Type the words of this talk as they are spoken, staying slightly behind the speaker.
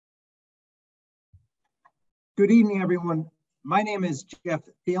Good evening, everyone. My name is Jeff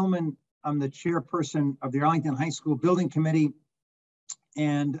Thielman. I'm the chairperson of the Arlington High School Building Committee,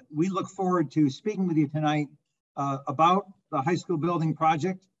 and we look forward to speaking with you tonight about the high school building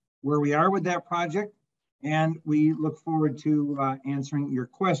project, where we are with that project, and we look forward to answering your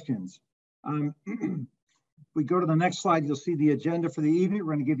questions. If we go to the next slide, you'll see the agenda for the evening.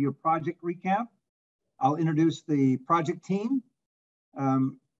 We're going to give you a project recap. I'll introduce the project team.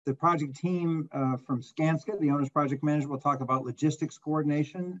 The project team from Skanska, the owner's project manager, will talk about logistics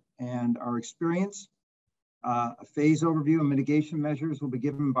coordination and our experience. A phase overview and mitigation measures will be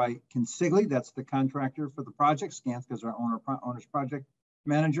given by Consigli, that's the contractor for the project. Skanska is our owner's project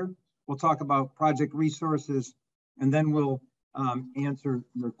manager. We'll talk about project resources, and then we'll answer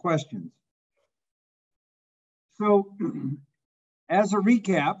your questions. So as a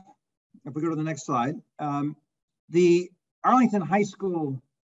recap, if we go to the next slide, the Arlington High School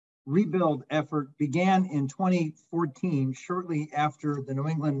rebuild effort began in 2014, shortly after the New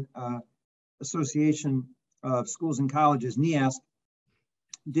England Association of Schools and Colleges, NEASC,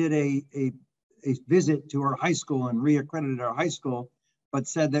 did a visit to our high school and reaccredited our high school, but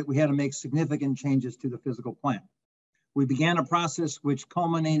said that we had to make significant changes to the physical plan. We began a process which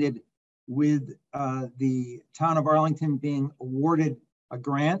culminated with the town of Arlington being awarded a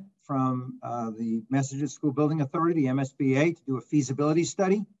grant from the Massachusetts School Building Authority, the MSBA, to do a feasibility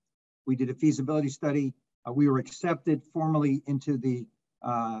study. We did a feasibility study. We were accepted formally into the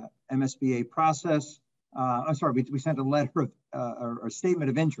MSBA process. I'm sorry, we sent a letter of or a statement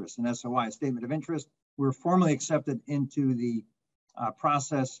of interest, an SOI, a statement of interest. We were formally accepted into the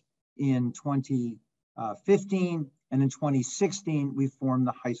process in 2015, and in 2016, we formed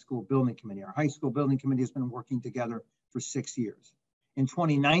the High School Building Committee. Our High School Building Committee has been working together for 6 years. In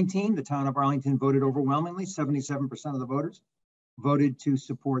 2019, the town of Arlington voted overwhelmingly, 77% of the voters voted to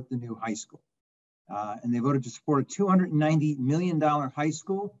support the new high school. And they voted to support a $290 million high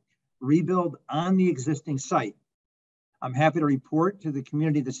school rebuild on the existing site. I'm happy to report to the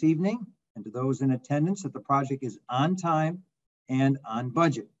community this evening and to those in attendance that the project is on time and on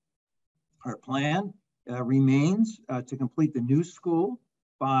budget. Our plan remains to complete the new school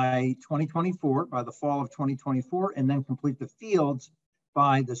by 2024, by the fall of 2024, and then complete the fields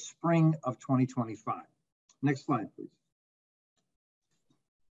by the spring of 2025. Next slide, please.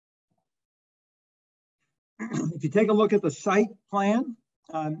 If you take a look at the site plan,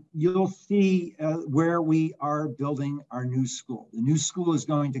 you'll see where we are building our new school. The new school is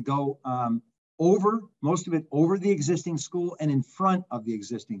going to go most of it over the existing school and in front of the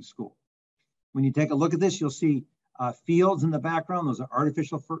existing school. When you take a look at this, you'll see fields in the background. Those are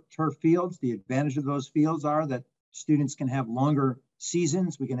artificial turf fields. The advantage of those fields are that students can have longer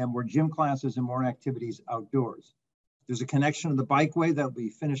seasons. We can have more gym classes and more activities outdoors. There's a connection to the bikeway that will be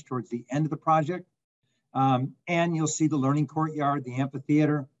finished towards the end of the project. And you'll see the learning courtyard, the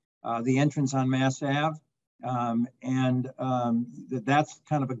amphitheater, the entrance on Mass Ave. That's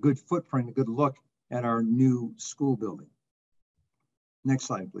kind of a good footprint, a good look at our new school building. Next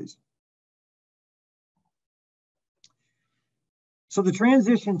slide, please. So the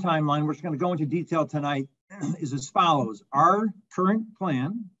transition timeline, we're just going to go into detail tonight, is as follows. Our current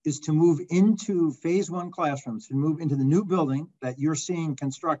plan is to move into phase 1 classrooms, to move into the new building that you're seeing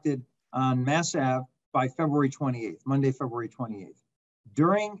constructed on Mass Ave by February 28th, Monday, February 28th.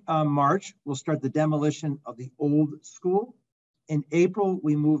 During March, we'll start the demolition of the old school. In April,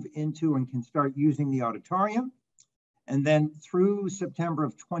 we move into and can start using the auditorium. And then through September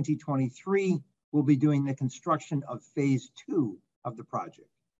of 2023, we'll be doing the construction of phase 2 of the project.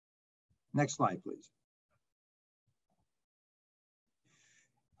 Next slide, please.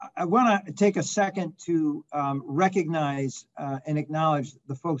 I want to take a second to recognize and acknowledge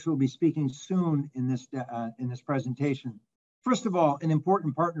the folks who will be speaking soon in this presentation. First of all, an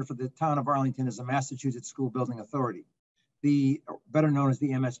important partner for the town of Arlington is the Massachusetts School Building Authority, better known as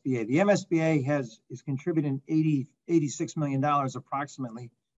the MSBA. The MSBA is contributing $86 million approximately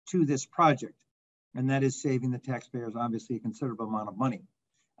to this project, and that is saving the taxpayers obviously a considerable amount of money.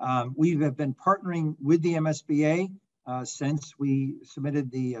 We have been partnering with the MSBA since we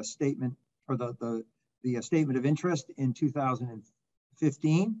submitted the statement or the statement of interest in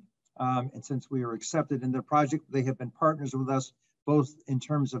 2015, and since we were accepted in their project, they have been partners with us both in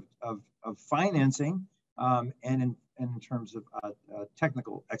terms of financing and in terms of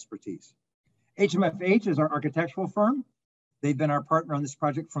technical expertise. HMFH is our architectural firm. They've been our partner on this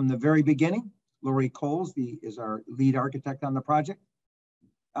project from the very beginning. Lori Coles is our lead architect on the project.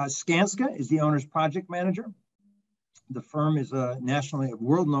 Skanska is the owner's project manager. The firm is a nationally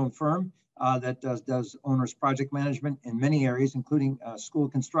world-known firm that does owner's project management in many areas, including school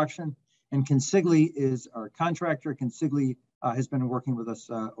construction And Consigli is our contractor. Consigli has been working with us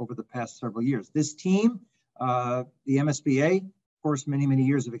over the past several years. This team, the MSBA, of course, many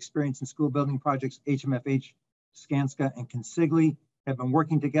years of experience in school building projects, HMFH, Skanska, and Consigli have been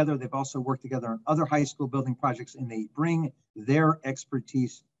working together. They've also worked together on other high school building projects, and they bring their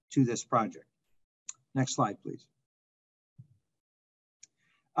expertise to this project. Next slide, please.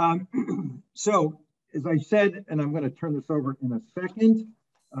 So, as I said, and I'm going to turn this over in a second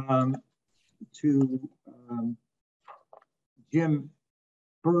to Jim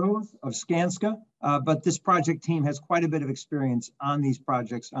Burrows of Skanska, but this project team has quite a bit of experience on these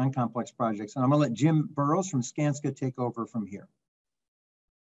projects, on complex projects, and I'm going to let Jim Burrows from Skanska take over from here.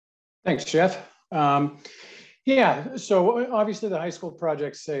 Thanks, Jeff. Yeah, so obviously the high school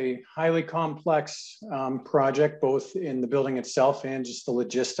project's a highly complex project, both in the building itself and just the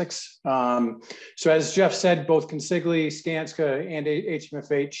logistics. So as Jeff said, both Consigli, Skanska, and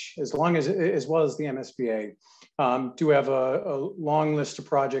HMFH, as well as the MSBA, do have a long list of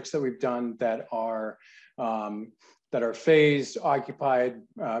projects that we've done that are phased, occupied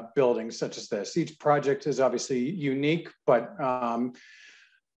buildings such as this. Each project is obviously unique, but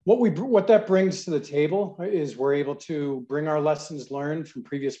what that brings to the table is we're able to bring our lessons learned from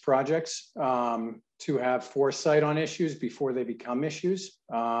previous projects to have foresight on issues before they become issues.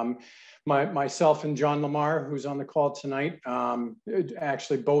 Myself and John Lamar, who's on the call tonight,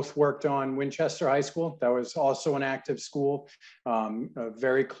 actually both worked on Winchester High School. That was also an active school,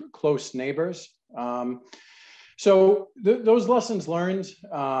 very close neighbors. So those lessons learned,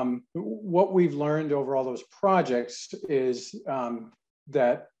 what we've learned over all those projects is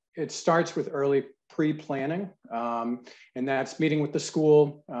that it starts with early pre-planning, and that's meeting with the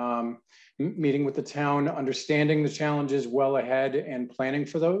school, meeting with the town, understanding the challenges well ahead and planning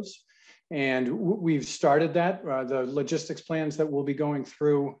for those. And we've started that. The logistics plans that we'll be going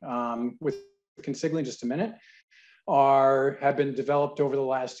through with Consigli in just a minute have been developed over the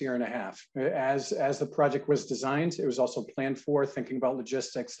last year and a half. As the project was designed, it was also planned for, thinking about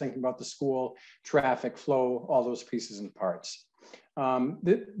logistics, thinking about the school, traffic flow, all those pieces and parts.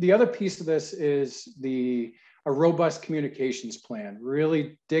 The other piece of this is a robust communications plan,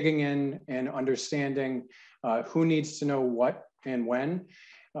 really digging in and understanding who needs to know what and when.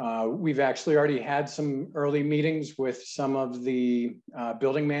 We've actually already had some early meetings with some of the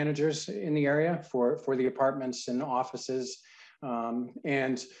building managers in the area for the apartments and offices.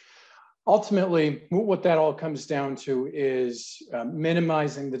 And ultimately, what that all comes down to is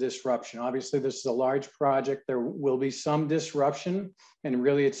minimizing the disruption. Obviously, this is a large project. There will be some disruption, and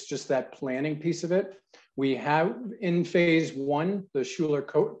really it's just that planning piece of it. We have in phase one, the Schuler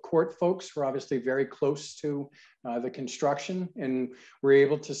Court folks were obviously very close to the construction, and we're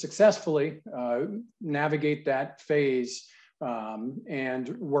able to successfully navigate that phase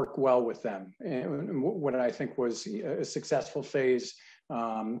and work well with them. And what I think was a successful phase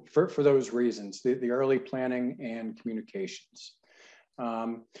for those reasons, the early planning and communications.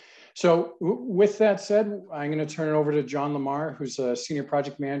 So with that said, I'm going to turn it over to John Lamar, who's a senior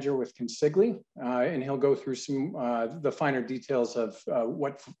project manager with Consigli, and he'll go through some the finer details of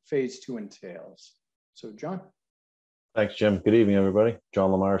what phase two entails. So John. Thanks, Jim. Good evening, everybody.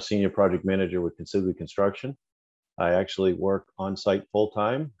 John Lamar, senior project manager with Consigli Construction. I actually work on site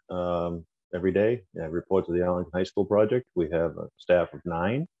full-time every day. I report to the Arlington High School project. We have a staff of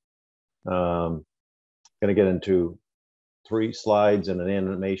 9. Going to get into 3 slides and an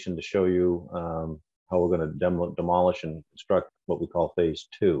animation to show you how we're going to demolish and construct what we call phase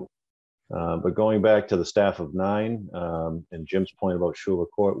 2. But going back to the staff of 9, and Jim's point about Schuler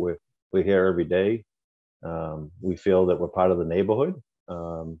Court, we're here every day. We feel that we're part of the neighborhood.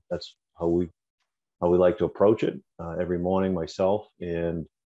 That's how we like to approach it. Every morning, myself and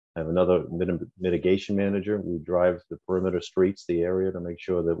I have another mitigation manager. We drive the perimeter streets, the area, to make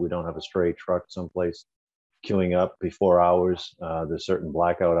sure that we don't have a stray truck someplace queuing up before hours. There's certain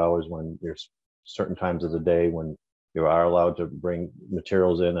blackout hours when there's certain times of the day when you are allowed to bring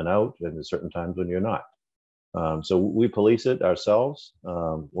materials in and out, and there's certain times when you're not. So we police it ourselves,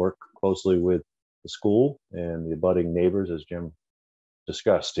 work closely with the school and the abutting neighbors, as Jim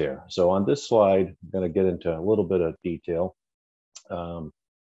discussed here. So on this slide, I'm going to get into a little bit of detail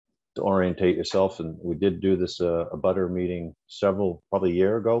to orientate yourself. And we did do this abutter meeting probably a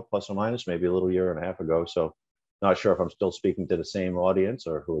year ago, plus or minus, maybe a little year and a half ago. So not sure if I'm still speaking to the same audience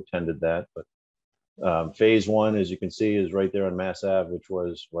or who attended that, but phase 1, as you can see, is right there on Mass Ave, which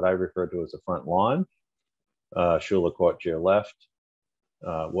was what I refer to as the front lawn. Schuler Court to your left.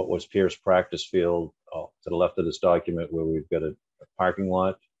 What was Pierce Practice Field to the left of this document, where we've got a parking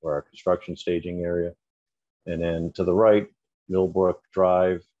lot or our construction staging area. And then to the right, Millbrook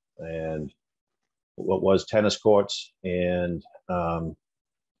Drive, and what was tennis courts and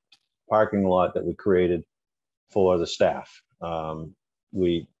parking lot that we created for the staff.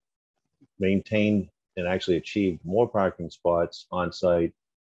 We maintained and actually achieved more parking spots on site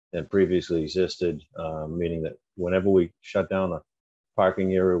than previously existed, meaning that whenever we shut down a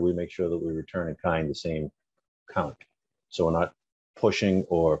parking area, we make sure that we return in kind the same count. So we're not pushing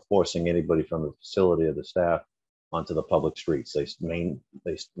or forcing anybody from the facility or the staff onto the public streets.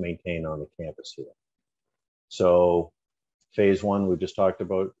 They maintain on the campus here. So phase one, we just talked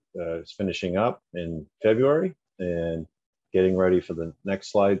about, is finishing up in February and getting ready for the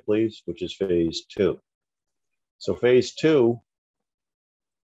next slide, please, which is phase two. So phase two,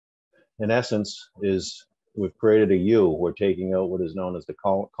 in essence, is we've created a U. We're taking out what is known as the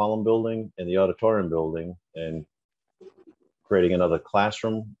column building and the auditorium building and creating another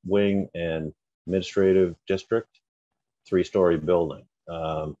classroom wing and administrative district, 3-story building.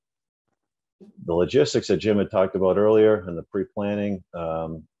 The logistics that Jim had talked about earlier and the pre-planning,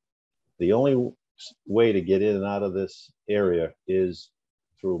 the only way to get in and out of this area is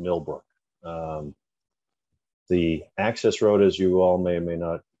through Millbrook. The access road, as you all may or may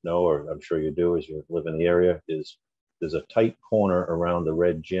not know, or I'm sure you do as you live in the area, is there's a tight corner around the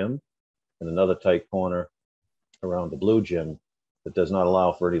red gym and another tight corner around the blue gym that does not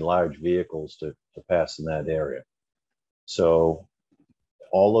allow for any large vehicles to pass in that area. So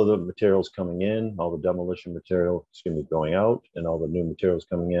all of the materials coming in, all the demolition material is going to be going out, and all the new materials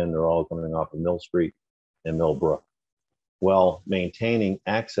coming in, they're all coming off of Mill Street and Millbrook. Well, maintaining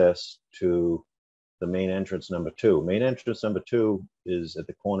access to the main entrance number 2. Main entrance number 2 is at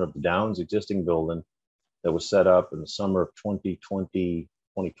the corner of the Downs existing building that was set up in the summer of 2020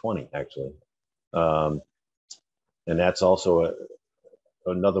 actually. And that's also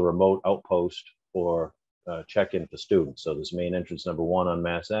another remote outpost for check-in for students. So there's main entrance number 1 on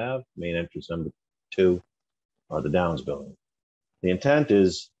Mass Ave, main entrance number 2 the Downs building. The intent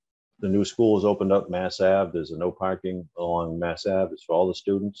is the new school has opened up Mass Ave. There's a no parking along Mass Ave. It's for all the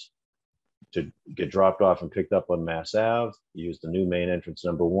students to get dropped off and picked up on Mass Ave. Use the new main entrance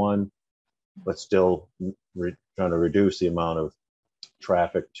number 1, but still trying to reduce the amount of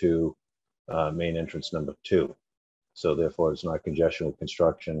traffic to main entrance number 2. So therefore, it's not congestion with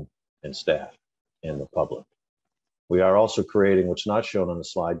construction and staff and the public. We are also creating, what's not shown on the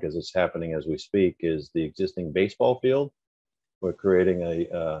slide because it's happening as we speak, is the existing baseball field. We're creating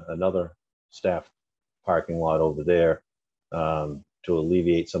another staff parking lot over there to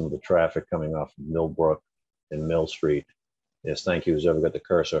alleviate some of the traffic coming off of Millbrook and Mill Street. Yes, thank you, who's ever got the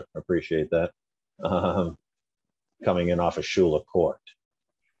cursor, I appreciate that. Coming in off of Schuler Court.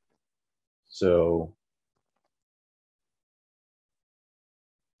 So,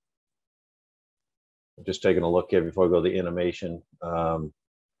 just taking a look here before I go to the animation. I'm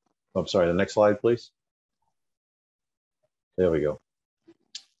sorry, the next slide, please. There we go.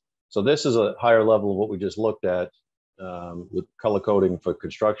 So this is a higher level of what we just looked at with color coding for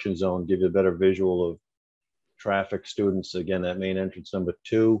construction zone, give you a better visual of traffic, students. Again, that main entrance number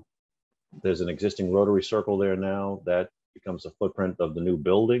 2, there's an existing rotary circle there now. That becomes the footprint of the new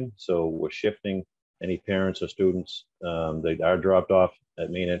building. So we're shifting any parents or students. They are dropped off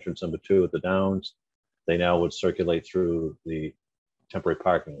at main entrance number 2 at the Downs. They now would circulate through the temporary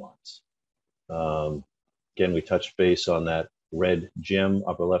parking lots. Again, we touched base on that red gym,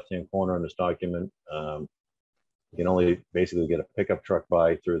 upper left-hand corner in this document. You can only basically get a pickup truck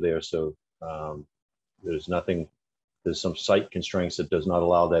by through there. So there's some site constraints that does not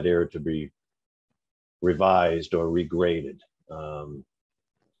allow that area to be revised or regraded.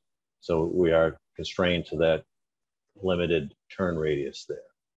 So we are constrained to that limited turn radius there.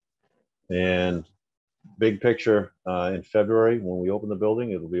 And big picture, in February, when we open the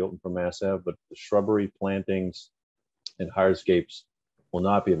building, it'll be open for Mass Ave, but the shrubbery plantings and hardscapes will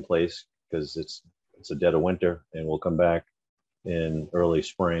not be in place because it's a dead of winter, and we'll come back in early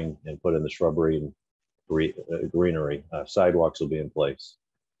spring and put in the shrubbery and greenery. Sidewalks will be in place.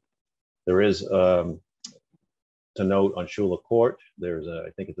 There is, to note on Schuler Court, there's I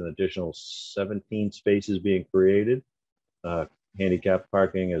think it's an additional 17 spaces being created. Handicap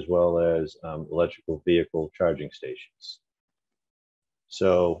parking as well as electrical vehicle charging stations.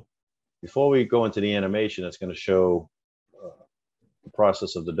 So before we go into the animation, it's going to show the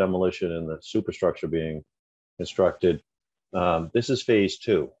process of the demolition and the superstructure being constructed. This is phase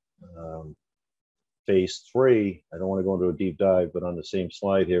 2. Phase 3, I don't want to go into a deep dive, but on the same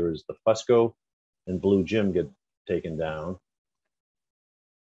slide here is the Fusco and Blue Gym get taken down.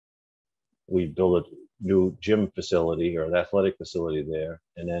 We build a new gym facility or an athletic facility there.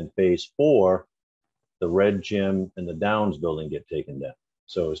 And then phase 4, the red gym and the Downs building get taken down.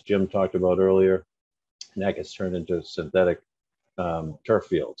 So as Jim talked about earlier, that gets turned into synthetic turf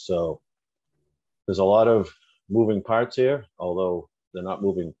field. So there's a lot of moving parts here, although they're not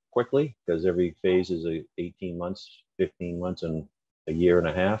moving quickly because every phase is 18 months, 15 months, and a year and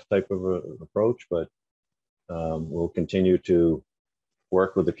a half type of approach. But we'll continue to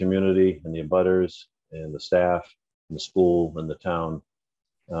work with the community and the abutters and the staff and the school and the town,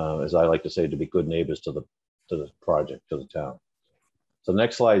 as I like to say, to be good neighbors to the project, to the town. So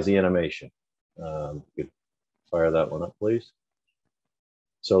next slide is the animation. You could fire that one up, please.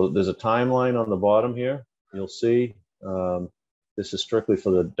 So there's a timeline on the bottom here. You'll see this is strictly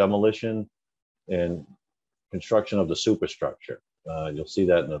for the demolition and construction of the superstructure. You'll see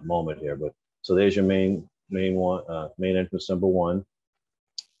that in a moment here. But so there's your main entrance number one.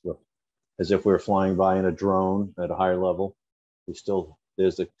 As if we were flying by in a drone at a higher level.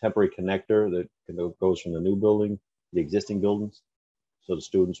 There's a temporary connector that goes from the new building to the existing buildings. So the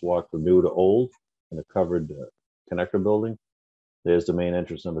students walk from new to old in a covered connector building. There's the main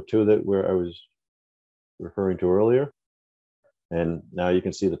entrance number two that I was referring to earlier. And now you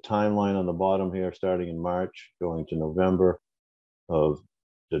can see the timeline on the bottom here, starting in March, going to November, of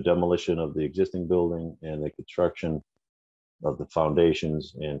the demolition of the existing building and the construction of the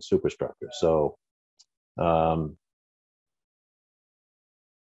foundations and superstructure. So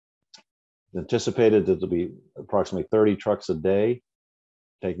anticipated that there'll be approximately 30 trucks a day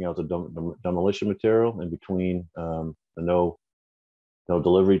taking out the demolition material in between the no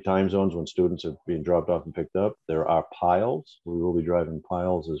delivery time zones when students are being dropped off and picked up. There are piles. We will be driving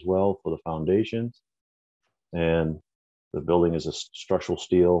piles as well for the foundations. And the building is a structural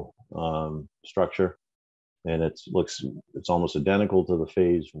steel structure. And it's almost identical to the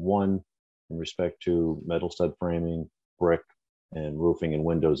phase one in respect to metal stud framing, brick, and roofing and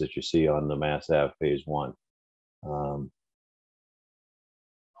windows that you see on the Mass Ave phase one.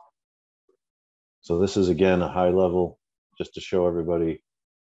 So this is, again, a high level, just to show everybody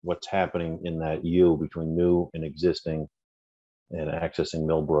what's happening in that U between new and existing and accessing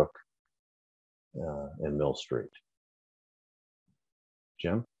Millbrook and Mill Street.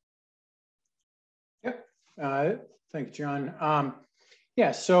 Jim? Yep. Thank you, John.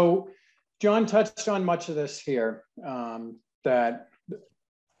 Yeah, so John touched on much of this here, that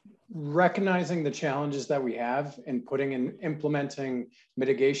recognizing the challenges that we have and putting in implementing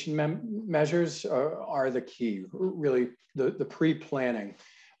mitigation measures are the key, really the pre-planning.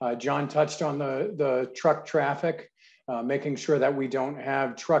 John touched on the truck traffic, making sure that we don't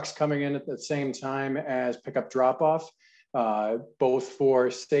have trucks coming in at the same time as pickup drop-off, both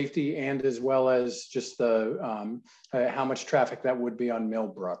for safety and as well as just the how much traffic that would be on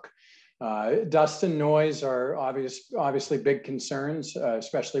Millbrook. Dust and noise are obviously big concerns,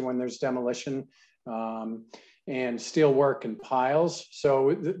 especially when there's demolition and steel work and piles.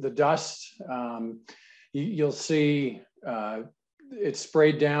 So the dust, you'll see it's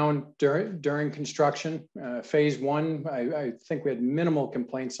sprayed down during construction. Phase one, I think we had minimal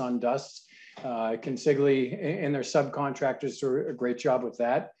complaints on dust. Consigli and their subcontractors do a great job with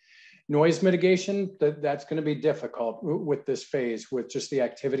that. Noise mitigation, that's going to be difficult with this phase, with just the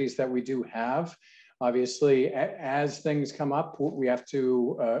activities that we do have. Obviously, as things come up, we have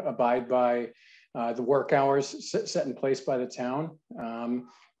to abide by the work hours set in place by the town.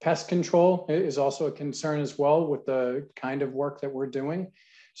 Pest control is also a concern as well with the kind of work that we're doing.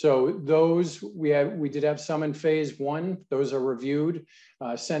 So those, we did have some in phase one. Those are reviewed,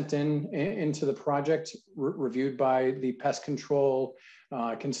 sent into the project, reviewed by the pest control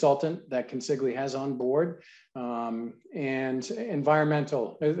consultant that Consigli has on board. And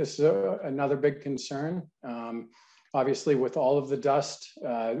environmental, this is another big concern. Obviously, with all of the dust,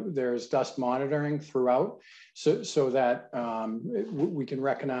 there's dust monitoring throughout so that we can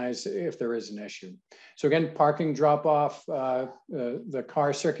recognize if there is an issue. So again, parking drop off, the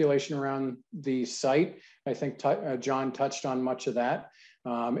car circulation around the site, I think John touched on much of that.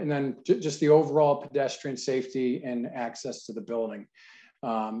 And then just the overall pedestrian safety and access to the building.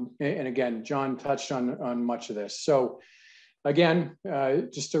 And again, John touched on much of this. So again,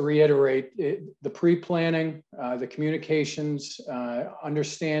 just to reiterate, the pre-planning, the communications,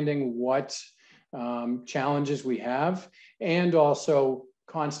 understanding what challenges we have, and also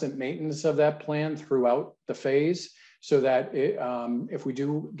constant maintenance of that plan throughout the phase, so that if we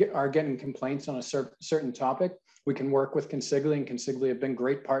are getting complaints on a certain topic, we can work with Consigli, and Consigli have been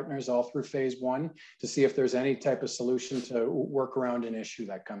great partners all through phase one to see if there's any type of solution to work around an issue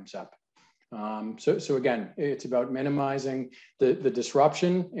that comes up. So again, it's about minimizing the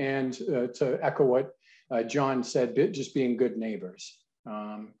disruption and to echo what John said, just being good neighbors.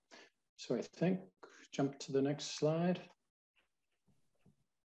 So I think, jump to the next slide.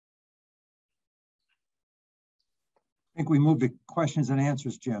 I think we moved to questions and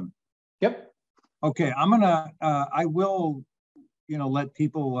answers, Jim. Yep. Okay, I will, let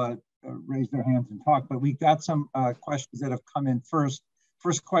people raise their hands and talk, but we got some questions that have come in first.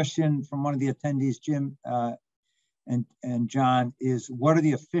 First question from one of the attendees, Jim and John, is what are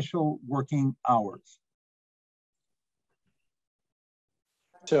the official working hours?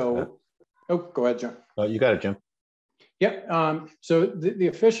 So, go ahead, John. You got it, Jim. Yep. So the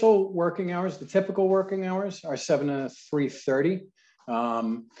official working hours, the typical working hours are 7 to 3:30.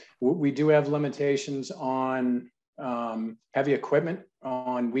 We do have limitations on heavy equipment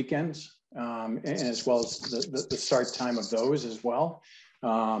on weekends, and as well as the start time of those as well.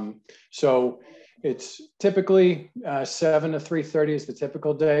 So it's typically 7 to 3:30 is the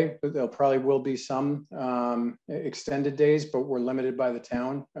typical day. There probably will be some extended days, but we're limited by the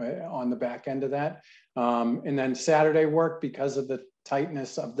town on the back end of that. And then Saturday work, because of the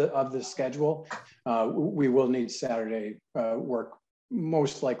tightness of the schedule, we will need Saturday work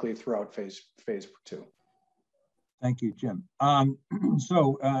most likely throughout phase 2. Thank you, Jim.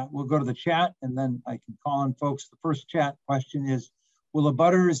 So we'll go to the chat and then I can call on folks. The first chat question is, will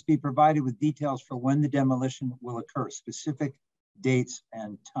Abutters be provided with details for when the demolition will occur, specific dates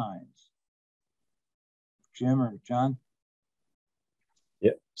and times? Jim or John?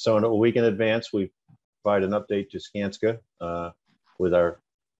 Yeah, so in a week in advance, we provide an update to Skanska with our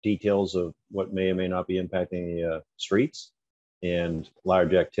details of what may or may not be impacting the streets and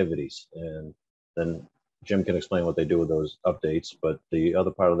large activities. And then Jim can explain what they do with those updates. But the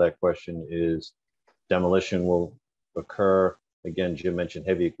other part of that question is demolition will occur. Again, Jim mentioned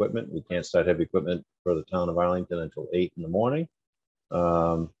heavy equipment. We can't start heavy equipment for the town of Arlington until 8 in the morning.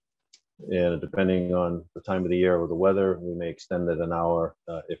 And depending on the time of the year or the weather, we may extend it an hour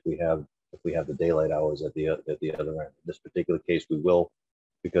if we have the daylight hours at the other end. In this particular case, we will,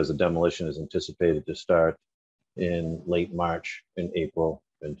 because the demolition is anticipated to start in late March and April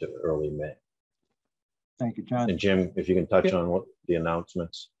into early May. Thank you, John. And Jim, if you can touch on what the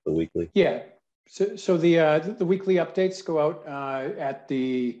announcements, the weekly. Yeah. So the weekly updates go out at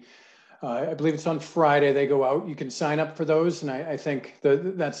the, I believe it's on Friday, they go out. You can sign up for those. And I think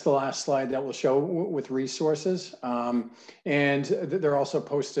that's the last slide that will show with resources. And they're also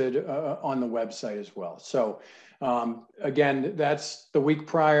posted on the website as well. So again, that's the week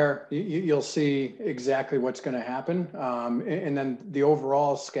prior. You'll see exactly what's going to happen. And then the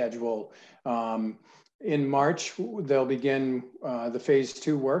overall schedule. In March, they'll begin the phase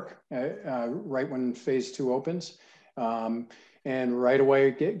 2 work right when phase 2 opens. And right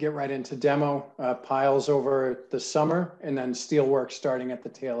away, get right into demo, piles over the summer, and then steel work starting at the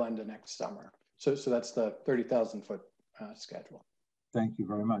tail end of next summer. So that's the 30,000 foot schedule. Thank you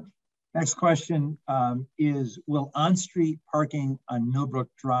very much. Next question is, will on-street parking on Millbrook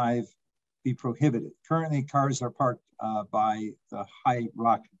Drive be prohibited? Currently, cars are parked by the High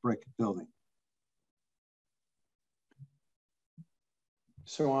Rock Brick building.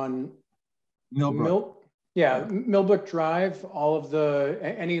 So on Millbrook. Millbrook Drive, all of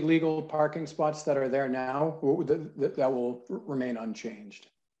any legal parking spots that are there now, that will remain unchanged.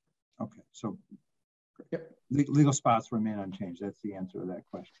 Okay, so yep. Legal spots remain unchanged. That's the answer to that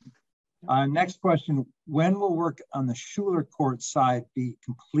question. Next question, when will work on the Schuler Court side be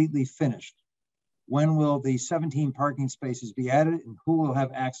completely finished? When will the 17 parking spaces be added and who will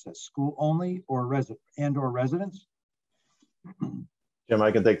have access? School only or residents? Jim,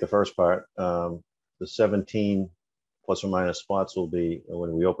 I can take the first part. The 17 plus or minus spots will be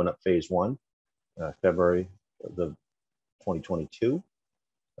when we open up phase 1, February of the 2022.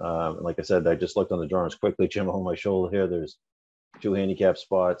 Like I said, I just looked on the drawings quickly, Jim, on my shoulder here. There's 2 handicap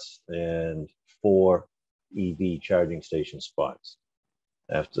spots and 4 EV charging station spots.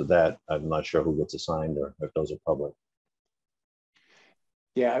 After that, I'm not sure who gets assigned or if those are public.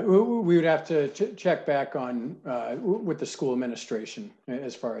 Yeah, we would have to check back on with the school administration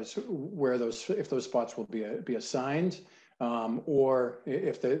as far as if those spots will be assigned or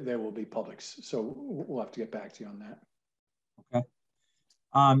if they will be public. So we'll have to get back to you on that.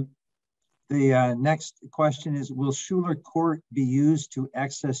 Okay. The next question is, will Schuler Court be used to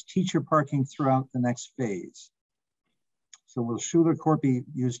access teacher parking throughout the next phase? So will Schuler Court be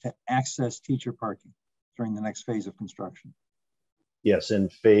used to access teacher parking during the next phase of construction? Yes, in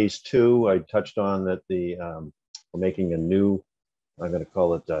phase 2, I touched on that we're making a new, I'm going to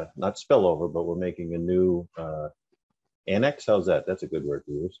call it not spillover, but we're making a new annex. How's that? That's a good word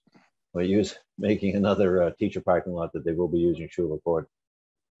to use. We're making another teacher parking lot that they will be using Schuler Court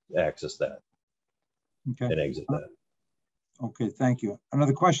to access that. Okay. And exit that. Okay, thank you.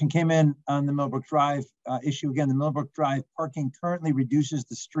 Another question came in on the Millbrook Drive issue. Again, the Millbrook Drive parking currently reduces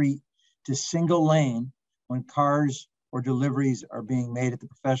the street to single lane when cars or deliveries are being made at the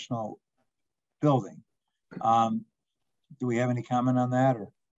professional building. Do we have any comment on that? Or?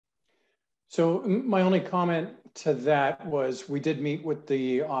 So my only comment to that was we did meet with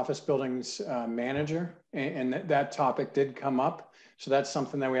the office buildings manager, and that topic did come up. So that's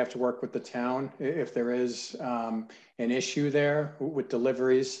something that we have to work with the town if there is an issue there with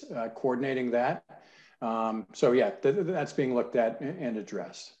deliveries, coordinating that. So yeah, that's being looked at and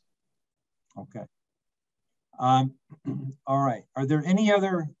addressed. Okay. All right. Are there any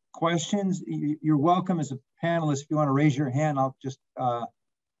other questions? You're welcome as a panelist. If you want to raise your hand, I'll just,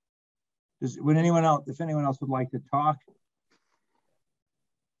 would anyone else, if anyone else would like to talk,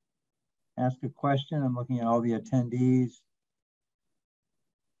 ask a question. I'm looking at all the attendees.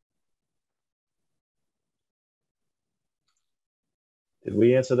 Did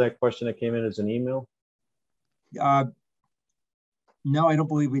we answer that question that came in as an email? No, I don't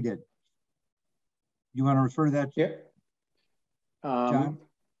believe we did. You want to refer to that? Yeah. John?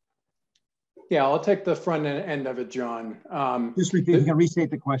 Yeah, I'll take the front end of it, John. Just repeat, you can restate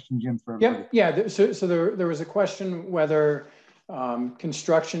the question, Jim, for everybody. Yeah. So there was a question whether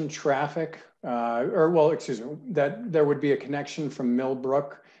construction traffic, that there would be a connection from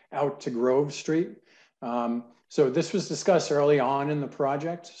Millbrook out to Grove Street. So this was discussed early on in the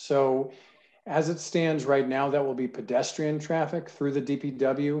project. So as it stands right now, that will be pedestrian traffic through the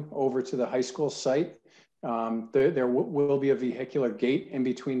DPW over to the high school site. There will be a vehicular gate in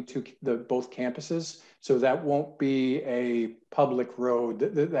between both campuses. So that won't be a public road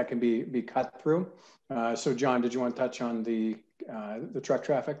that can be cut through. So John, did you want to touch on the truck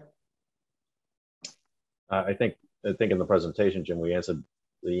traffic? I think in the presentation, Jim, we answered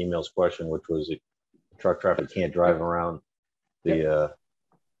the email's question, which was truck traffic can't drive around the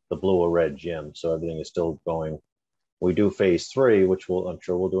blue or red gym. So everything is still going. We do phase 3, which I'm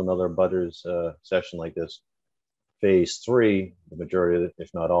sure we'll do another Abutters session like this. Phase 3, the majority of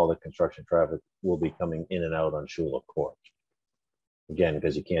if not all the construction traffic will be coming in and out on Schuler Court. Again,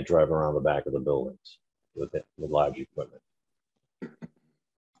 because you can't drive around the back of the buildings with large equipment.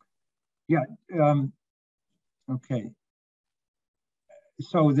 Yeah. Okay.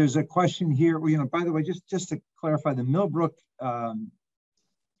 So there's a question here. By the way, just to clarify, the Millbrook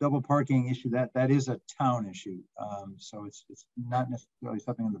double parking issue, that is a town issue. So it's not necessarily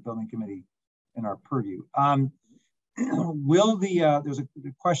something in the building committee in our purview. There's a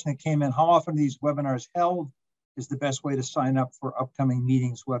question that came in, how often are these webinars held? Is the best way to sign up for upcoming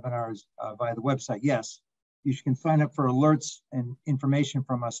meetings, webinars via the website? Yes, you can sign up for alerts and information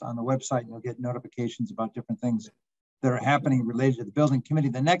from us on the website, and you'll get notifications about different things that are happening related to the building committee.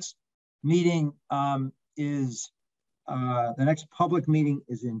 The next meeting the next public meeting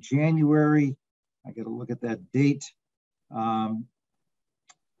is in January. I got to look at that date.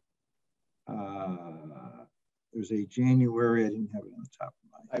 There's a January, I didn't have it on the top of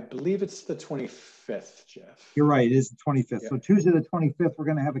my head. I believe it's the 25th, Jeff. You're right, it is the 25th. Yeah. So Tuesday the 25th, we're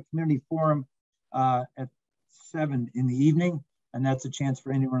going to have a community forum at 7 in the evening, and that's a chance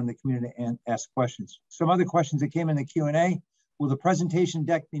for anyone in the community to ask questions. Some other questions that came in the Q&A. Will the presentation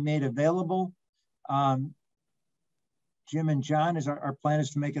deck be made available? Jim and John, our plan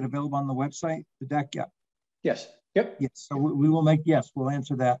is to make it available on the website, the deck? Yeah. Yes. Yep. Yes. So we will make, yes, we'll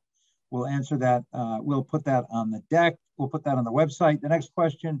answer that. We'll answer that. We'll put that on the deck. We'll put that on the website. The next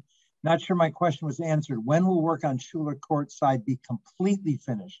question, not sure my question was answered. When will work on Schuler Court side be completely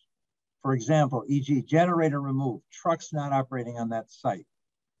finished? For example, e.g. generator removed, trucks not operating on that site.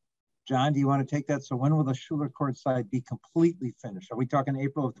 John, do you want to take that? So when will the Schuler Court side be completely finished? Are we talking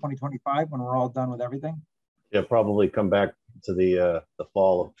April of 2025 when we're all done with everything? Yeah, probably come back to the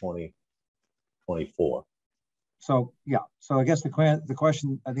fall of 2024. So yeah, so I guess the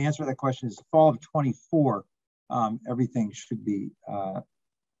answer to that question is the fall of 24. Everything should be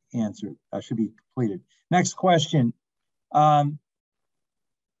answered. Should be completed. Next question.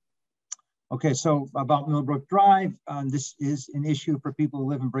 Okay, so about Millbrook Drive, this is an issue for people who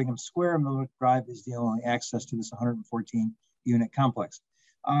live in Brigham Square. Millbrook Drive is the only access to this 114 unit complex.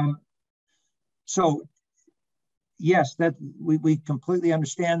 So yes, that we completely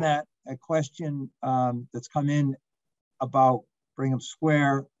understand that. A question that's come in about Brigham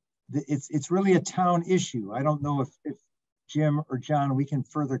Square, it's really a town issue. I don't know if Jim or John, we can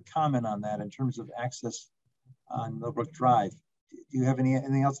further comment on that in terms of access on Millbrook Drive. Do you have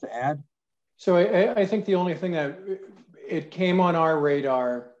anything else to add? So I think the only thing that it came on our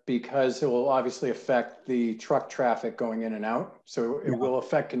radar because it will obviously affect the truck traffic going in and out. So it will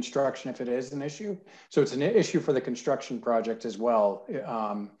affect construction if it is an issue. So it's an issue for the construction project as well,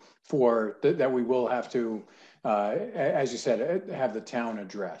 that we will have to, as you said, have the town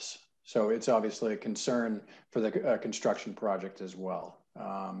address. So it's obviously a concern for the construction project as well.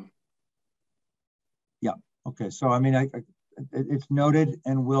 Yeah. Okay. So I mean, it's noted,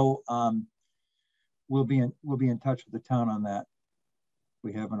 and we'll be in touch with the town on that.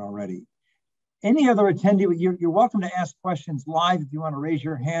 We haven't already. Any other attendee? You're welcome to ask questions live if you want to raise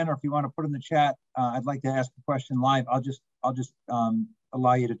your hand, or if you want to put in the chat. I'd like to ask a question live. I'll just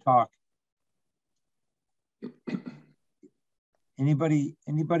allow you to talk. Anybody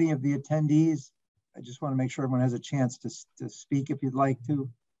of the attendees? I just want to make sure everyone has a chance to speak if you'd like to.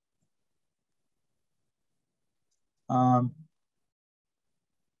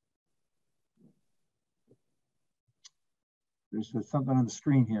 There's something on the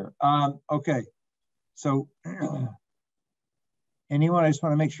screen here. Okay, so anyone, I just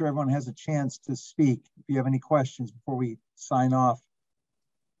want to make sure everyone has a chance to speak. If you have any questions before we sign off.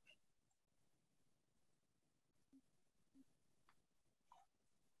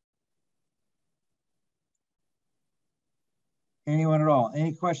 Anyone at all?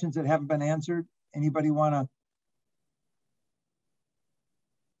 Any questions that haven't been answered? Anybody want to?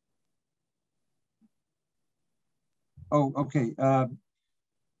 Oh, okay.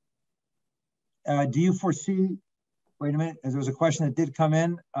 Do you foresee, wait a minute, as there was a question that did come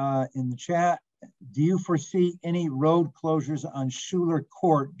in the chat. Do you foresee any road closures on Schuler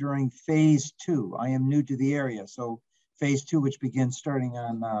Court during phase 2? I am new to the area. So phase 2, which begins starting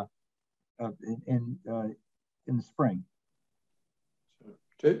on in the spring.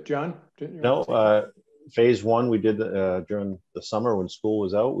 John? No, phase 1, we did during the summer when school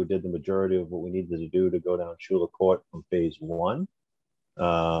was out. We did the majority of what we needed to do to go down Schuler Court from phase 1.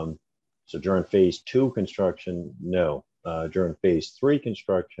 So during phase 2 construction, no. During phase 3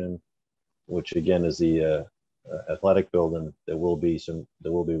 construction, which again is the athletic building, there will be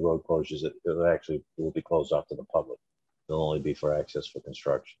road closures. It actually will be closed off to the public. It'll only be for access for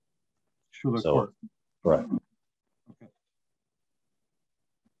construction. Schuler Court. Correct. Okay.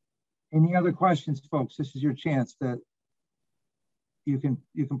 Any other questions, folks? This is your chance that you can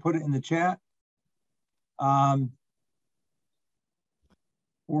put it in the chat,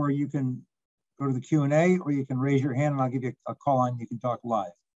 or you can go to the Q&A, or you can raise your hand and I'll give you a call on. You can talk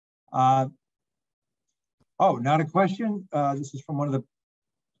live. Oh, not a question. This is from one of the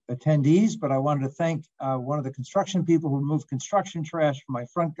attendees, but I wanted to thank one of the construction people who moved construction trash from my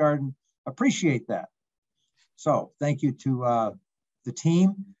front garden. Appreciate that. So thank you to the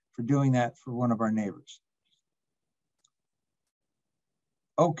team for doing that for one of our neighbors.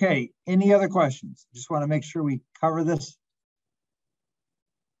 Okay, any other questions? Just want to make sure we cover this.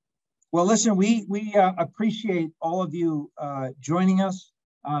 Well, listen, we appreciate all of you joining us.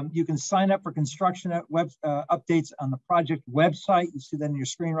 You can sign up for construction updates on the project website. You see that on your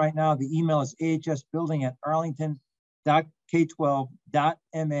screen right now. The email is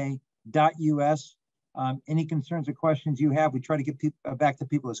ahsbuilding@arlington.k12.ma.us. Any concerns or questions you have, we try to get back to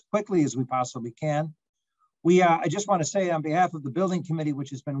people as quickly as we possibly can. I just want to say on behalf of the building committee, which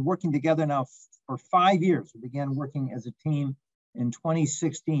has been working together now for 5 years, we began working as a team in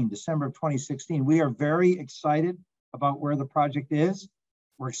 2016, December of 2016. We are very excited about where the project is.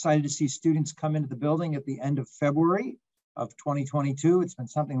 We're excited to see students come into the building at the end of February of 2022. It's been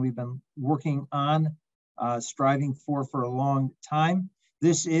something we've been working on, striving for a long time.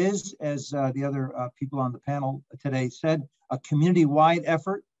 This is, as the other people on the panel today said, a community-wide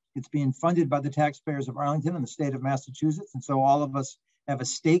effort. It's being funded by the taxpayers of Arlington and the state of Massachusetts. And so all of us have a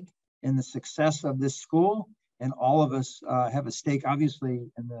stake in the success of this school. And all of us have a stake,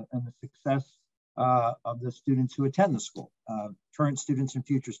 obviously, in the success of the students who attend the school, current students and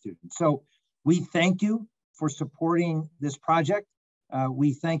future students. So we thank you for supporting this project.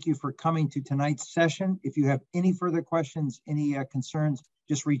 We thank you for coming to tonight's session. If you have any further questions, any concerns,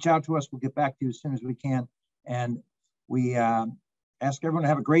 just reach out to us. We'll get back to you as soon as we can. And we ask everyone to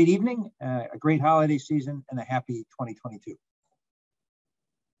have a great evening, a great holiday season, and a happy 2022.